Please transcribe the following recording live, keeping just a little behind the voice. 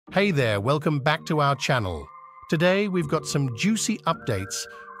Hey there, welcome back to our channel. Today we've got some juicy updates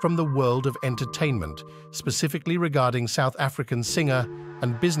from the world of entertainment, specifically regarding South African singer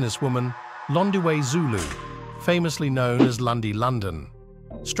and businesswoman Londie Zulu, famously known as Londie London.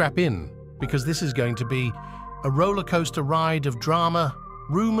 Strap in, because this is going to be a roller coaster ride of drama,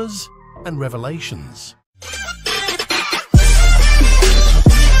 rumors, and revelations.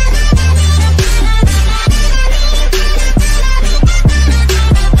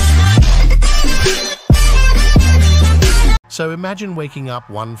 So imagine waking up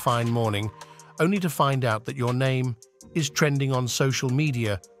one fine morning only to find out that your name is trending on social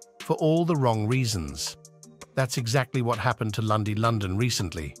media for all the wrong reasons. That's exactly what happened to Londie London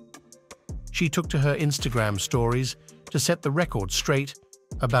recently. She took to her Instagram stories to set the record straight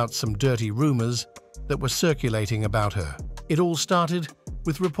about some dirty rumors that were circulating about her. It all started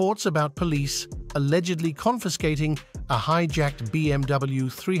with reports about police allegedly confiscating a hijacked BMW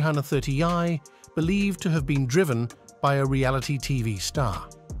 330i believed to have been driven by a reality TV star.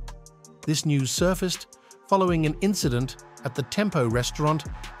 This news surfaced following an incident at the Tempo restaurant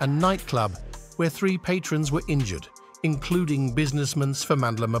and nightclub where 3 patrons were injured, including businessman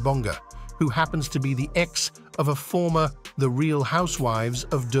Sfamandla Mabonga, who happens to be the ex of a former The Real Housewives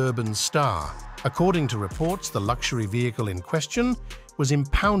of Durban star. According to reports, the luxury vehicle in question was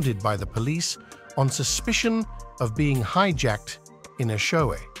impounded by the police on suspicion of being hijacked in a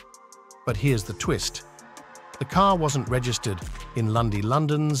show. But here's the twist. The car wasn't registered in Londie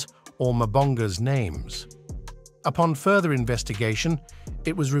London's or Mabonga's names. Upon further investigation,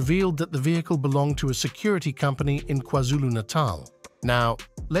 it was revealed that the vehicle belonged to a security company in KwaZulu-Natal. Now,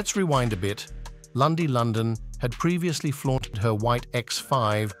 let's rewind a bit. Londie London had previously flaunted her white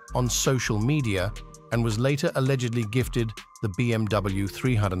X5 on social media and was later allegedly gifted the BMW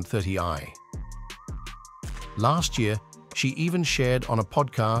 330i. Last year, she even shared on a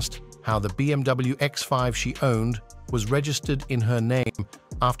podcast how the BMW X5 she owned was registered in her name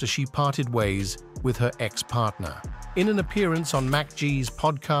after she parted ways with her ex-partner. In an appearance on Mac G's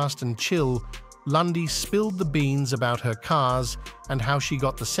podcast and Chill, Londie spilled the beans about her cars and how she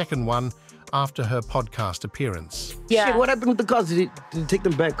got the second one after her podcast appearance. Yeah. Shit, what happened with the cars? Did you take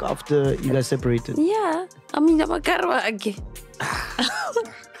them back after you guys separated? Yeah. I mean, I'm a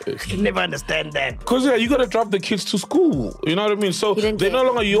I never understand that. Because you got to drive the kids to school. You know what I mean? So they're no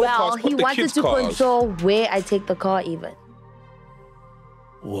longer your cars, but the kids' cars. Well, he wanted to control where I take the car even.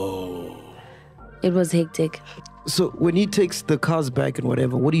 Whoa. It was hectic. So when he takes the cars back and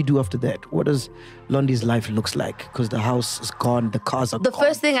whatever, what do you do after that? What does Londie's life looks like? Because the house is gone, the cars are gone. The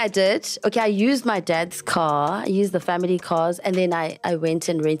first thing I did, I used my dad's car, I used the family cars, and then I went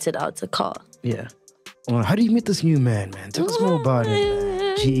and rented out a car. Yeah. Well, how do you meet this new man? Tell us more about it.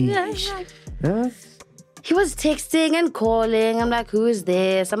 Jeez. Huh? He was texting and calling. I'm like, who is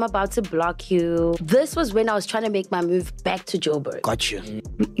this? I'm about to block you. This was when I was trying to make my move back to Joburg. Gotcha.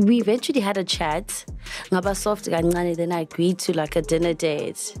 We eventually had a chat. Then I agreed to like a dinner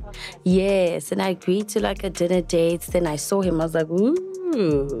date. Yes, and I agreed to like a dinner date. Then I saw him. I was like, ooh.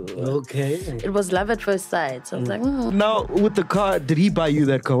 Okay. It was love at first sight. So I was like, Now, with the car, did he buy you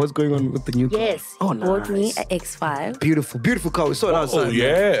that car? What's going on with the new car? Yes. He bought me an X5. Beautiful, beautiful car. We saw it outside. Oh,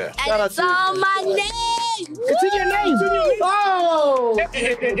 yeah. And it's on my name. It's in your name. Oh!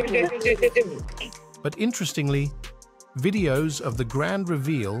 But interestingly, videos of the grand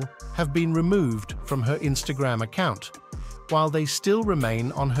reveal have been removed from her Instagram account, while they still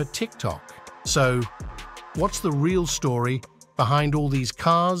remain on her TikTok. So, what's the real story behind all these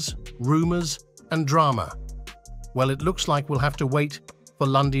cars, rumors, and drama? Well, it looks like we'll have to wait for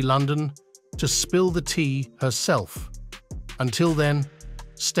Londie London to spill the tea herself. Until then,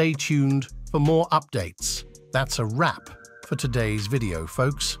 stay tuned for more updates. That's a wrap for today's video,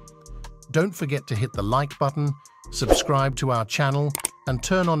 folks. Don't forget to hit the like button, subscribe to our channel, and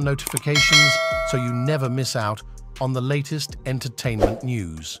turn on notifications so you never miss out on the latest entertainment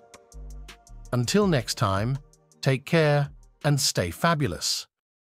news. Until next time, take care and stay fabulous.